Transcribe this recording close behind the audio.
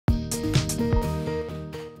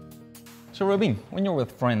So Robin, when you're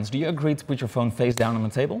with friends, do you agree to put your phone face down on the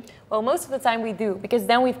table? Well, most of the time we do, because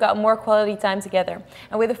then we've got more quality time together.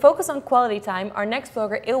 And with a focus on quality time, our next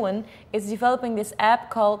vlogger, Ilwon, is developing this app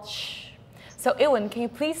called Shhh. So Ilwon, can you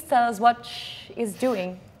please tell us what Shhh is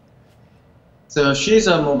doing? So Shhh is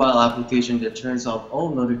a mobile application that turns off all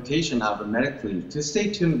notifications automatically to stay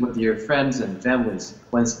tuned with your friends and families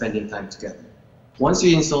when spending time together. Once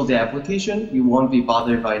you install the application, you won't be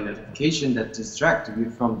bothered by a notification that distracts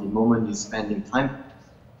you from the moment you're spending time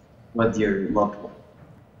with your loved one.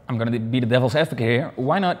 I'm going to be the devil's advocate here.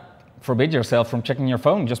 Why not forbid yourself from checking your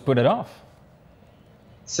phone? Just put it off.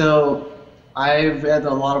 So I've read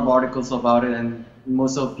a lot of articles about it, and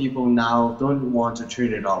most of people now don't want to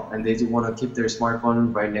turn it off, and they do want to keep their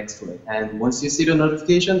smartphone right next to it. And once you see the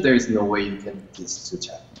notification, there is no way you can just switch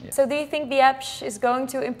out. Yeah. So do you think the app Shhh is going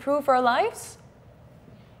to improve our lives?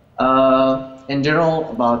 In general,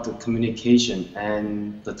 about the communication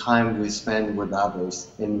and the time we spend with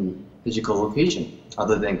others in physical location,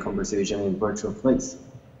 other than conversation in virtual place.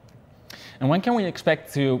 And when can we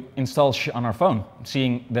expect to install Shhh on our phone,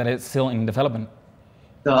 seeing that it's still in development?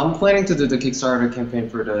 So I'm planning to do the Kickstarter campaign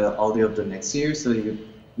for the audio of the next year, so you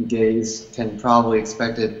guys can probably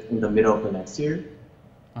expect it in the middle of the next year.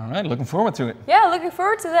 All right, looking forward to it. Yeah, looking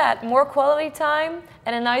forward to that. More quality time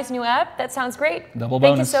and a nice new app. That sounds great. Double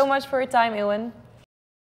Thank you bonus. so much for your time, Ilwon.